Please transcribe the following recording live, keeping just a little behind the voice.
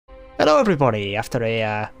Hello everybody! After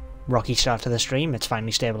a rocky start to the stream, it's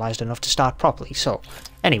finally stabilised enough to start properly. So,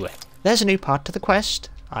 anyway, there's a new part to the quest.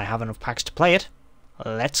 I have enough packs to play it.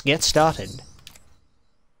 Let's get started.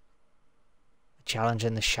 A challenge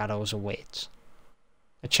in the shadows awaits.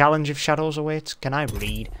 A challenge of shadows awaits? Can I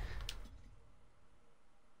read?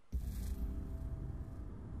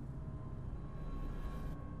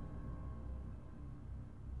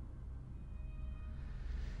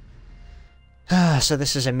 So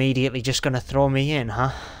this is immediately just going to throw me in,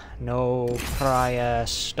 huh? No prior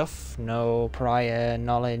stuff, no prior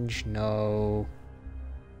knowledge, no...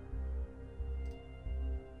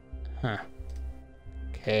 Huh.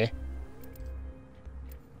 Okay.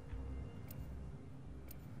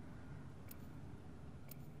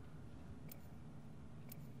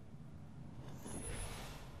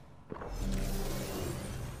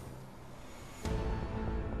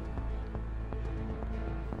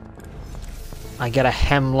 I get a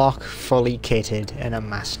hemlock fully kitted and a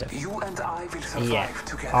mastiff. You and I will survive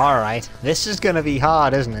together. Alright. This is gonna be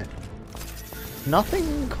hard, isn't it?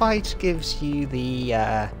 Nothing quite gives you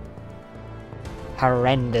the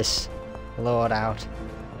horrendous loadout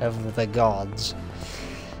of the gods.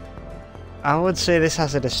 I would say this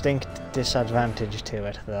has a distinct disadvantage to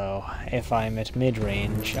it, though. If I'm at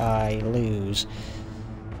mid-range, I lose.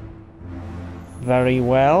 Very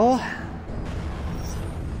well.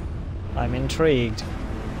 I'm intrigued.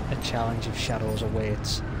 A challenge of shadows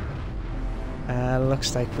awaits.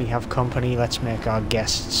 Looks like we have company. Let's make our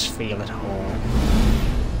guests feel at home.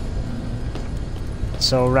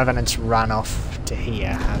 So Revenants ran off to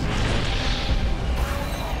here, have you?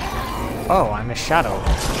 Oh, I'm a shadow.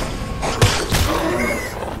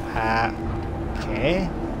 Okay.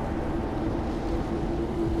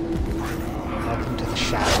 Welcome to the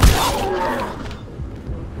shadow.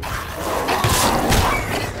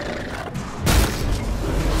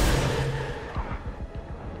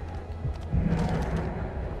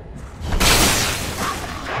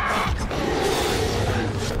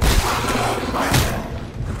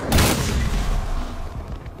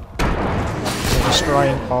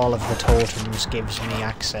 Destroying all of the totems gives me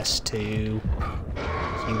access to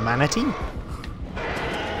humanity.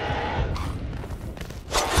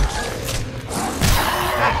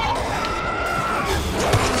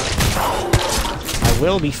 I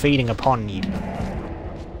will be feeding upon you.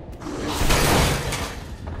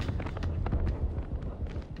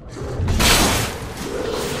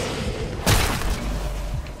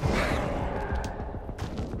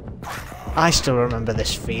 I still remember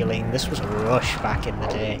this feeling. This was a rush back in the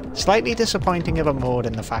day. Slightly disappointing of a mode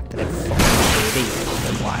in the fact that it fucking did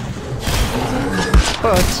for a while.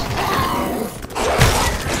 But...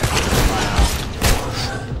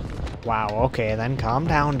 Wow, okay then, calm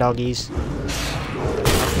down, doggies.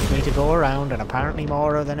 Enough of me to go around, and apparently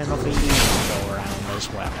more than enough of you to go around as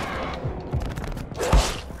well.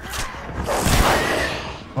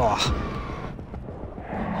 Oh.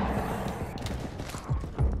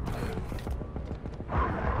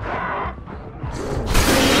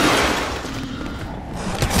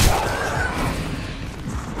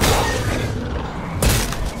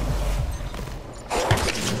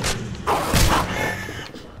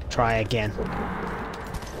 Try again.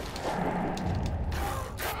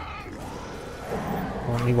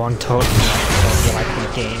 Only one totem left, you like the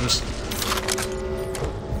games.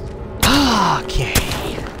 Okay.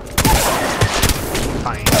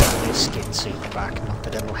 Fine, I'll your skin suit back, not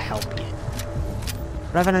that it'll help you.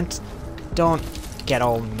 Revenant, don't get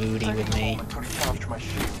all moody with me.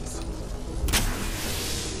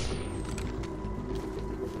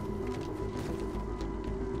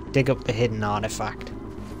 Dig up the hidden artifact.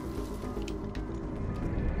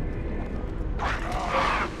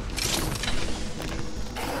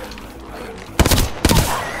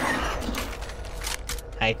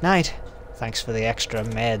 Night. Thanks for the extra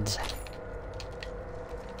meds.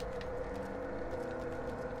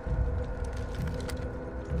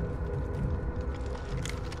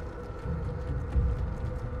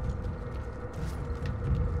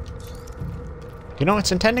 You know,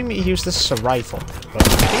 it's intending me to use this as a rifle, but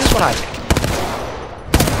here's what I think.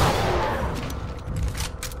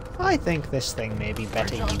 I think this thing may be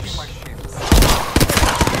better use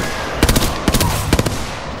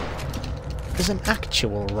as an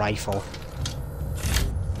actual rifle.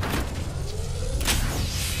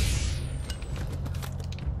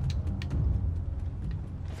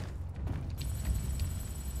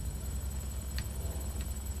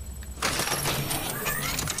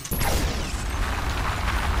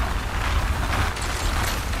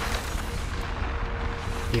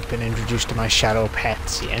 You've been introduced to my shadow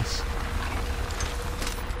pets, yes?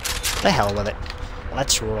 The hell with it.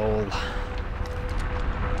 Let's roll.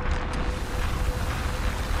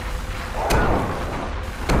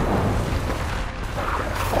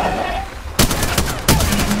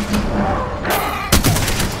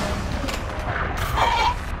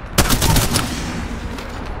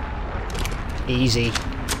 Easy.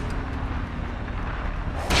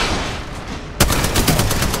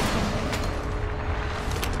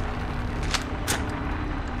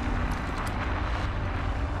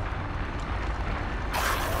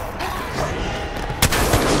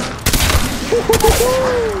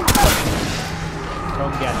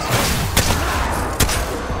 Come get some.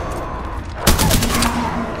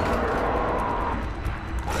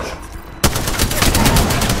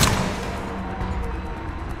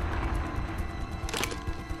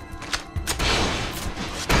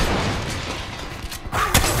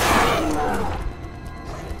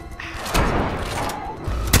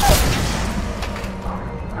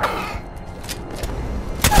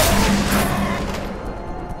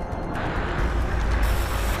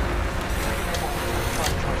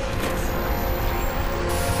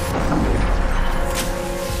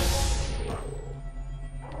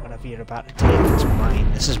 You're about to take, it's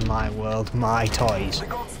mine. This is my world, my toys.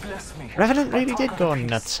 Revenant really did go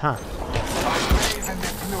nuts, huh?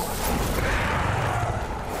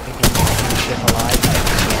 Thinking the ship alive.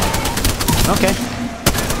 Okay.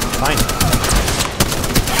 Fine.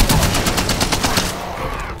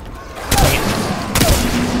 Bring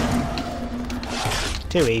it.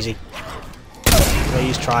 Too easy.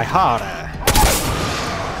 Please try harder.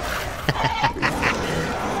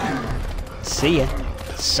 See ya.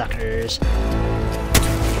 Suckers.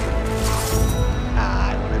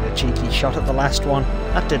 Ah, I wanted a cheeky shot at the last one.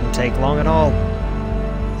 That didn't take long at all.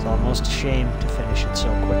 It's almost a shame to finish it so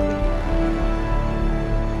quickly.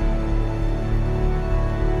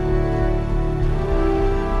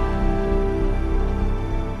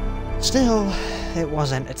 Still, it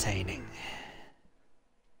was entertaining.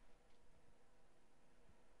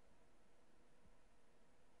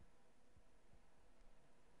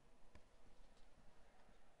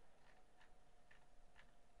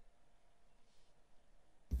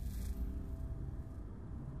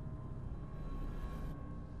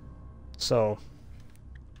 So,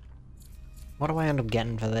 what do I end up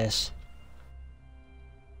getting for this?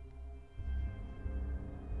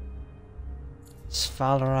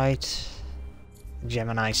 Sphalerite,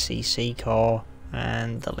 Gemini CC core,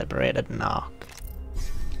 and the Liberated Narc.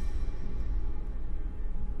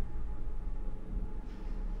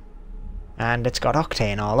 And it's got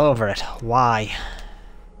octane all over it. Why?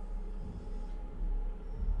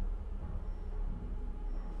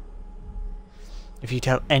 If you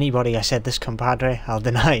tell anybody I said this, compadre, I'll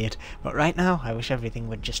deny it. But right now, I wish everything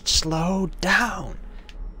would just slow down.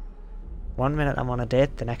 1 minute I'm on a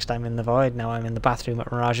date, the next I'm in the void, now I'm in the bathroom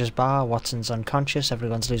at Mirage's bar, Watson's unconscious,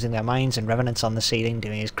 everyone's losing their minds, and Revenant's on the ceiling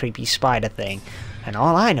doing his creepy spider thing. And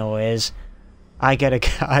all I know is, I gotta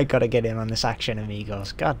get in on this action,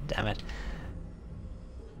 amigos. God damn it.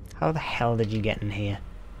 How the hell did you get in here?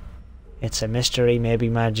 It's a mystery, maybe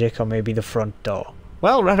magic, or maybe the front door.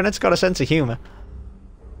 Well, Revenant's got a sense of humour.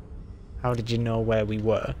 How did you know where we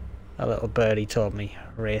were? A little birdie told me.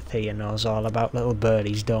 Wraith here knows all about little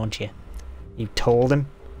birdies, don't you? You told him?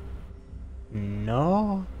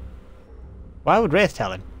 No? Why would Wraith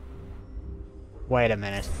tell him? Wait a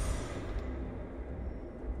minute.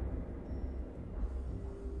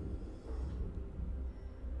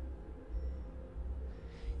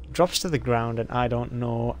 He drops to the ground and I don't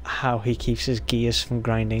know how he keeps his gears from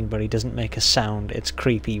grinding, but he doesn't make a sound. It's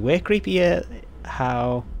creepy. Way creepier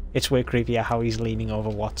how... It's way creepier how he's leaning over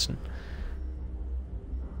Watson.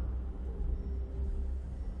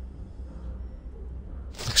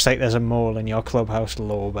 Looks like there's a mole in your clubhouse,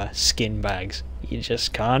 Loba. Skin bags. You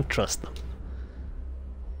just can't trust them.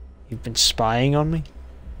 You've been spying on me?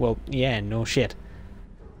 Well, yeah, no shit.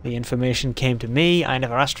 The information came to me, I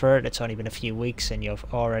never asked for it, it's only been a few weeks, and you're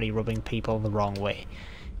already rubbing people the wrong way.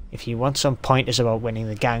 If you want some pointers about winning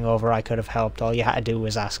the gang over, I could have helped. All you had to do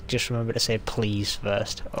was ask. Just remember to say please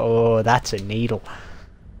first. Oh, that's a needle.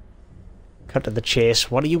 Cut to the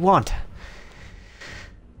chase. What do you want?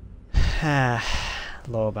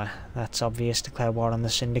 Loba. That's obvious. Declare war on the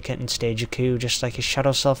Syndicate and stage a coup, just like his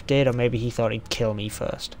shadow self did, or maybe he thought he'd kill me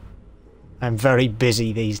first. I'm very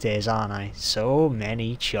busy these days, aren't I? So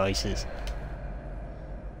many choices.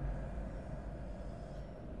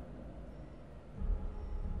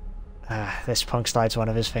 This punk slides one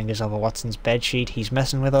of his fingers over Watson's bedsheet. He's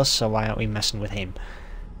messing with us, so why aren't we messing with him?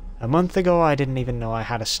 A month ago I didn't even know I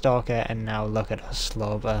had a stalker, and now look at us,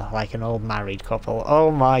 Loba, like an old married couple.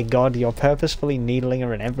 Oh my god, you're purposefully needling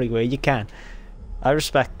her in every way you can. I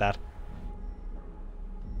respect that.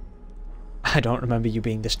 I don't remember you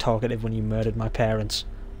being this talkative when you murdered my parents.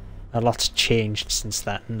 A lot's changed since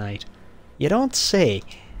that night. You don't say.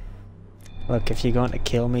 Look, if you're going to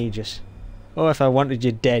kill me, just... Oh, if I wanted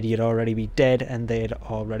you dead, you'd already be dead, and they'd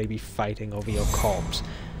already be fighting over your corpse.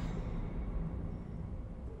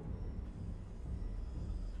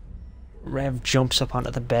 Rev jumps up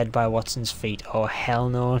onto the bed by Watson's feet. Oh, hell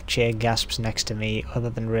no. Che gasps next to me. Other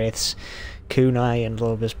than Wraith's Kunai and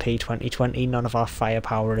Loba's P2020, none of our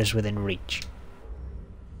firepower is within reach.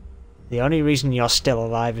 The only reason you're still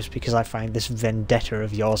alive is because I find this vendetta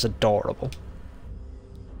of yours adorable.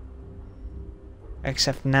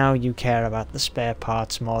 Except now you care about the spare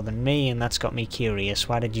parts more than me, and that's got me curious.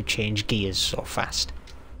 Why did you change gears so fast?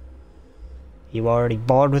 You already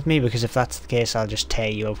bored with me? Because if that's the case, I'll just tear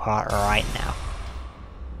you apart right now.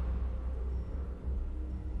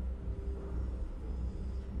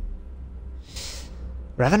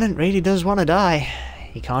 Revenant really does want to die.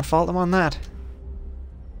 You can't fault them on that.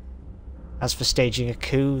 As for staging a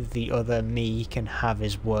coup, the other me can have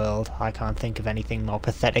his world. I can't think of anything more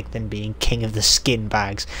pathetic than being king of the skin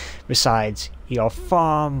bags. Besides, you're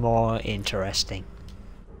far more interesting.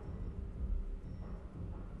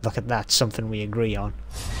 Look at that, something we agree on.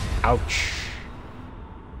 Ouch.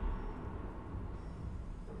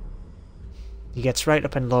 He gets right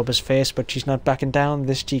up in Loba's face, but she's not backing down.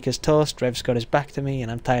 This cheek is toast. Rev's got his back to me, and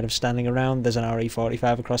I'm tired of standing around. There's an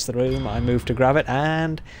RE45 across the room. I move to grab it,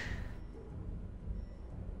 and...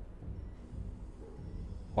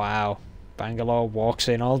 Wow. Bangalore walks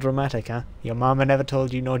in all dramatic, huh? Your mama never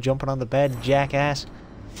told you no jumping on the bed, jackass.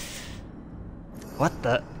 What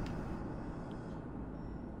the...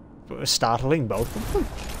 It was startling, both of them.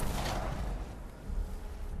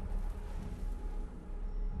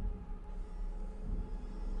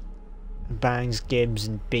 Bangs, Gibbs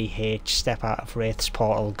and BH step out of Wraith's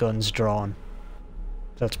portal, guns drawn.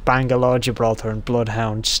 So it's Bangalore, Gibraltar and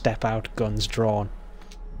Bloodhound step out, guns drawn.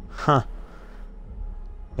 Huh.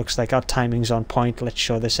 Looks like our timing's on point. Let's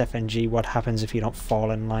show this FNG what happens if you don't fall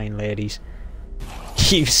in line, ladies.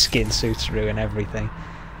 You skin suits ruin everything.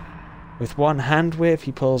 With one hand wave,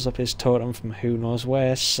 he pulls up his totem from who knows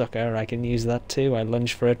where. Sucker, I can use that too. I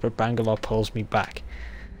lunge for it, but Bangalore pulls me back.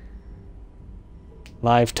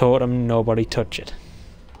 Live totem, nobody touch it.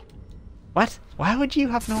 What? Why would you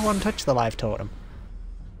have no one touch the live totem?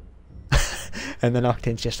 And then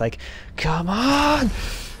Octane's just like, come on!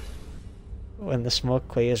 When the smoke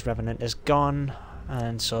clears, Revenant is gone,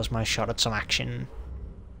 and so's my shot at some action.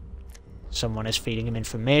 Someone is feeding him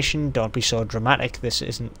information. Don't be so dramatic. This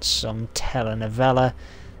isn't some telenovela.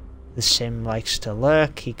 The Sim likes to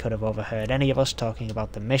lurk. He could have overheard any of us talking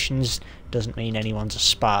about the missions. Doesn't mean anyone's a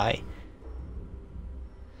spy.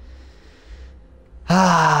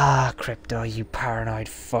 Ah, Crypto, you paranoid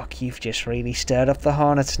fuck. You've just really stirred up the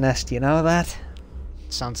hornet's nest, you know that?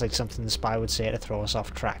 Sounds like something the spy would say to throw us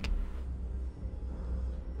off track.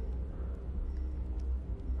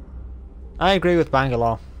 I agree with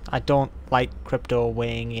Bangalore. I don't like Crypto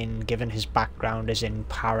weighing in, given his background is in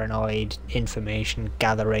paranoid information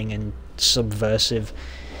gathering and subversive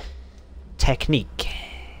technique.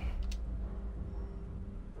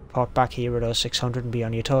 Report back here at 0600 and be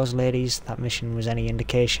on your toes, ladies. That mission was any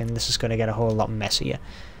indication. This is going to get a whole lot messier.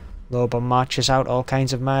 Loba marches out all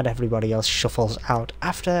kinds of mad. Everybody else shuffles out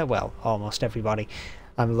after, well, almost everybody.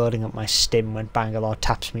 I'm loading up my stim when Bangalore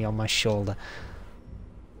taps me on my shoulder.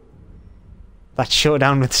 That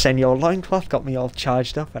showdown with Senor Loincloth got me all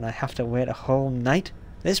charged up and I have to wait a whole night?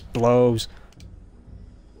 This blows.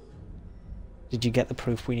 Did you get the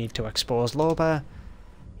proof we need to expose Loba?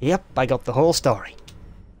 Yep, I got the whole story.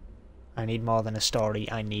 I need more than a story,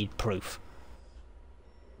 I need proof.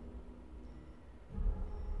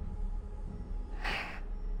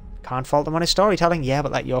 Can't fault him on his storytelling. Yeah,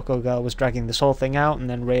 but that Yoko girl was dragging this whole thing out, and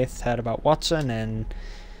then Wraith heard about Watson, and...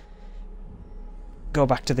 go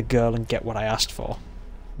back to the girl and get what I asked for.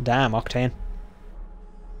 Damn, Octane.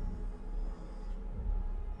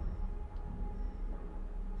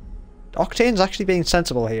 Octane's actually being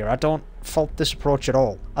sensible here. I don't fault this approach at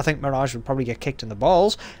all. I think Mirage would probably get kicked in the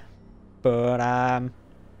balls, but,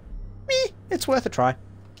 it's worth a try.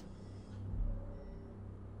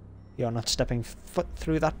 You're not stepping foot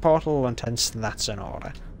through that portal until that's an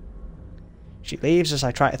order. She leaves as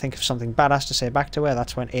I try to think of something badass to say back to her.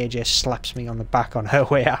 That's when AJ slaps me on the back on her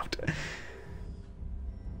way out.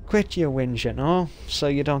 Quit your whinging, oh? So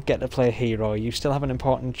you don't get to play hero. You still have an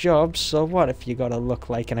important job, so what if you gotta look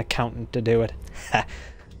like an accountant to do it?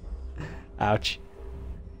 Ouch.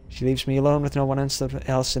 She leaves me alone with no one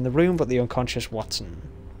else in the room but the unconscious Watson.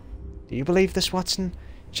 Do you believe this, Watson?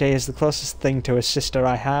 She is the closest thing to a sister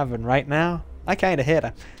I have, and right now, I kinda hate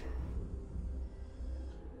her.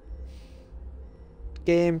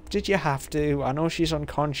 Game, did you have to? I know she's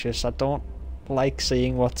unconscious. I don't like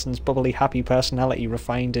seeing Watson's bubbly, happy personality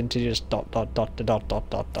refined into just dot dot dot dot dot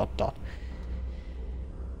dot dot dot.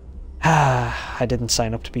 Ah, I didn't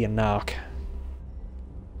sign up to be a narc.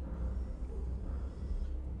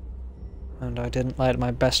 And I didn't let my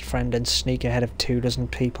best friend and sneak ahead of 24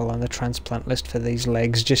 people on the transplant list for these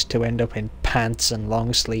legs just to end up in pants and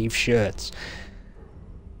long sleeve shirts.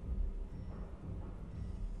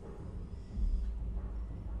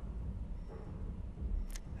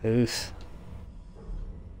 Oof.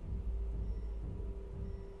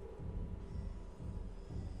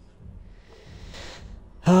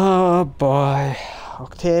 Oh boy.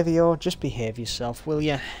 Octavio, just behave yourself, will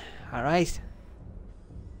you? Alright?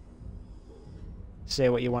 Say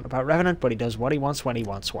what you want about Revenant, but he does what he wants when he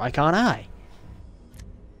wants. Why can't I?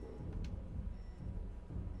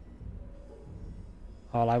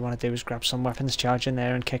 All I want to do is grab some weapons, charge in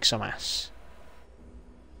there and kick some ass.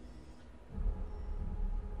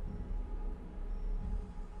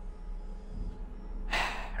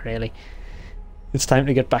 Really? It's time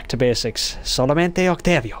to get back to basics. Solamente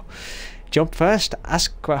Octavio. Jump first,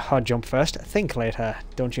 jump first, think later.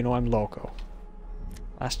 Don't you know I'm loco?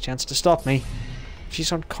 Last chance to stop me.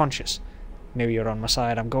 She's unconscious. Knew you were on my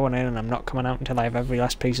side. I'm going in and I'm not coming out until I have every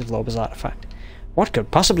last piece of Loba's artifact. What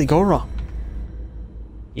could possibly go wrong?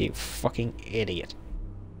 You fucking idiot.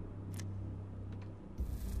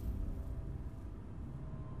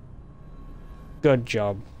 Good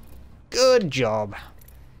job. Good job.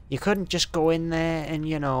 You couldn't just go in there and,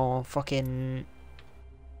 you know, fucking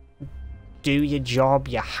do your job.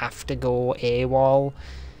 You have to go AWOL.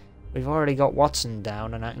 We've already got Watson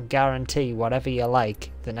down, and I can guarantee whatever you like,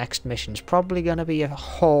 the next mission's probably going to be a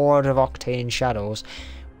horde of Octane Shadows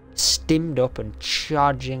stimmed up and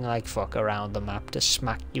charging like fuck around the map to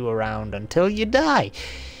smack you around until you die.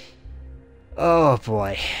 Oh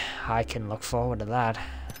boy, I can look forward to that.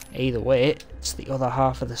 Either way, it's the other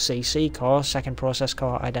half of the CC core. Second process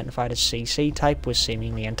core identified as CC type was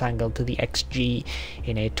seemingly entangled to the XG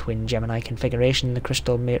in a twin Gemini configuration. The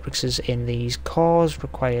crystal matrices in these cores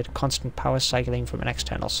required constant power cycling from an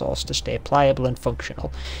external source to stay pliable and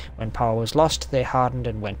functional. When power was lost, they hardened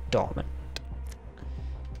and went dormant.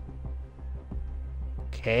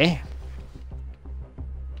 Okay.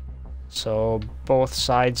 So both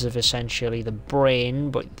sides of essentially the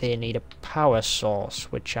brain, but they need a power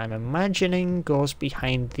source, which I'm imagining goes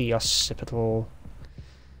behind the occipital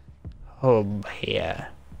hub here.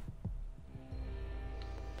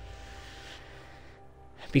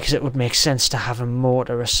 Because it would make sense to have a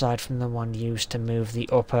motor aside from the one used to move the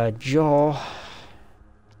upper jaw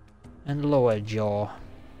and lower jaw.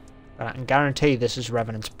 But I can guarantee this is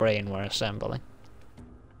Revenant's brain we're assembling.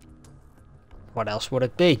 What else would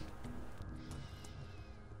it be?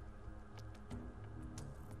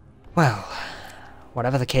 Well,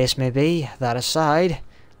 whatever the case may be, that aside,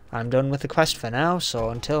 I'm done with the quest for now,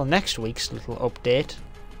 so until next week's little update,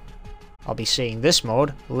 I'll be seeing this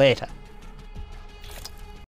mode later.